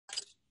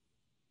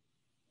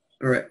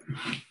All right.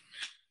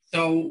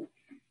 So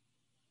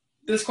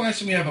this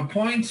question, we have a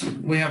point,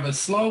 we have a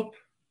slope,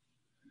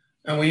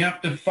 and we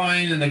have to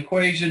find an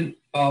equation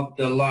of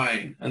the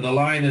line. And the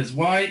line is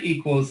y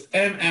equals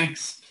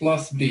mx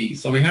plus b.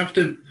 So we have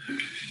to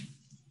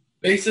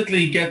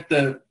basically get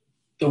the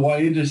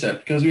y-intercept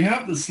because we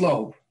have the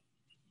slope.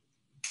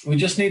 We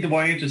just need the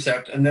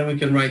y-intercept, and then we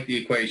can write the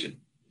equation.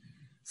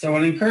 So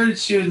what I encourage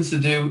students to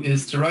do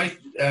is to write,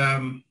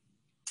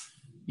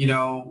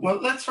 well,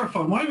 let's for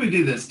fun, why don't we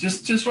do this?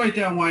 Just write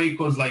down y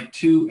equals like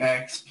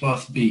 2x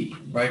plus b,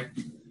 right?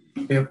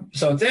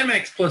 So it's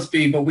mx plus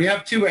b, but we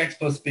have 2x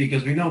plus b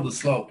because we know the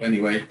slope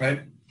anyway,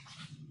 right?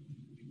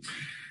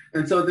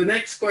 And so the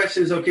next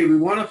question is, okay, we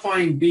want to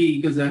find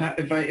b because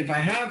if I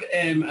have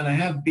m and I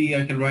have b,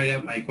 I can write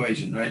out my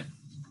equation, right?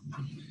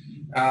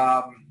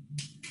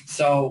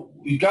 So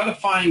we've got to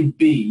find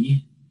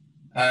b,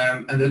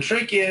 and the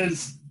trick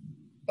is,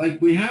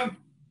 like, we have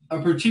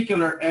a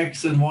particular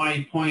x and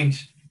y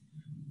point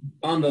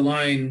on the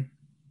line,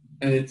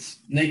 and it's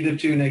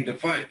 -2,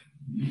 -5.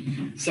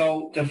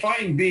 So to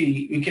find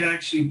b, we can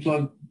actually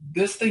plug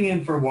this thing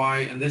in for y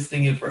and this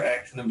thing in for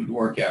x, and it would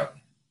work out.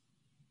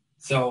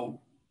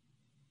 So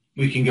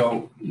we can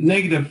go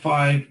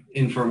 -5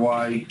 in for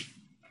y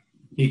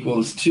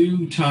equals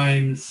 2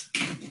 times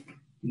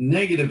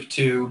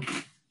 -2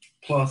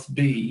 plus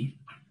b,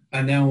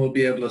 and now we'll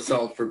be able to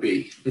solve for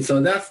b. And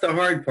so that's the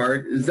hard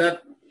part. Does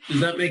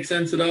that make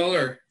sense at all,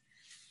 or?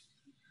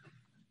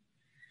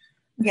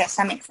 Yes,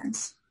 that makes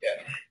sense. Yeah.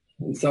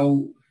 And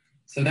so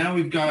now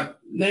we've got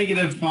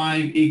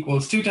 -5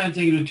 equals 2 times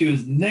 -2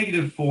 is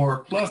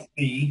 -4 plus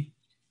b,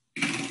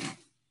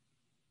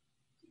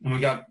 and we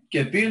got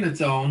get b on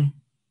its own.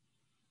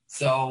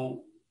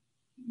 So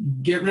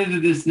get rid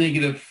of this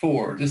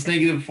 -4. This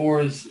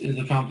 -4 is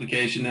a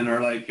complication in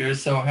our life here.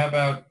 So how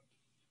about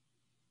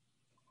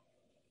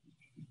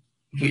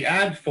if we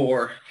add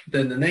 4,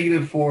 then the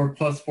 -4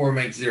 plus 4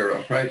 makes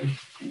 0, right?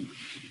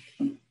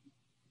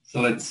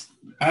 So let's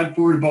add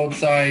 4 to both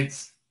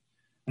sides.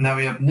 And now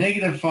we have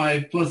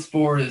 -5 plus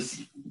 4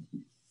 is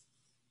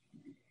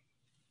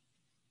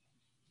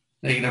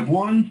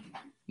 -1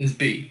 is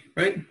b,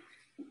 right?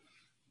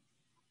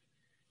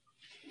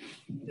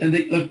 And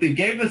they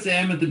gave us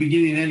m at the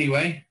beginning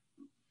anyway.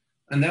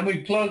 And then we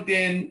plugged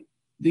in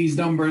these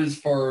numbers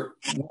for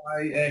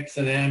y, x,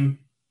 and m.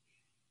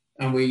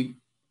 And we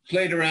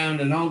played around,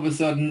 and all of a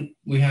sudden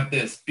we have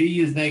this. B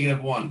is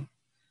 -1.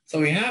 So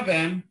we have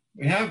m,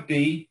 we have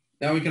b.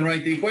 Now we can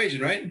write the equation,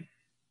 right?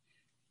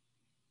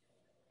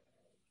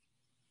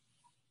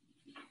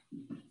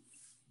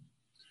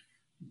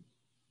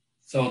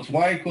 So it's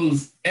y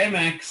equals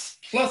mx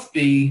plus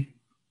b.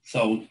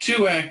 So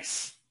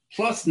 2x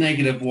plus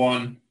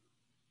 -1,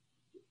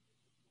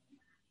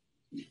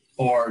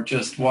 or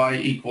just y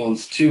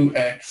equals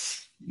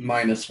 2x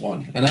minus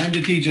 1. And I'm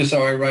the teacher,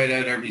 so I write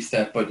out every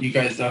step, but you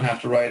guys don't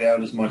have to write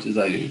out as much as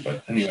I do.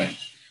 But anyway,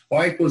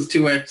 y equals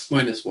 2x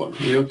minus 1.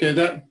 Are you okay with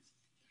that?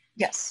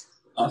 Yes.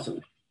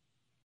 Awesome.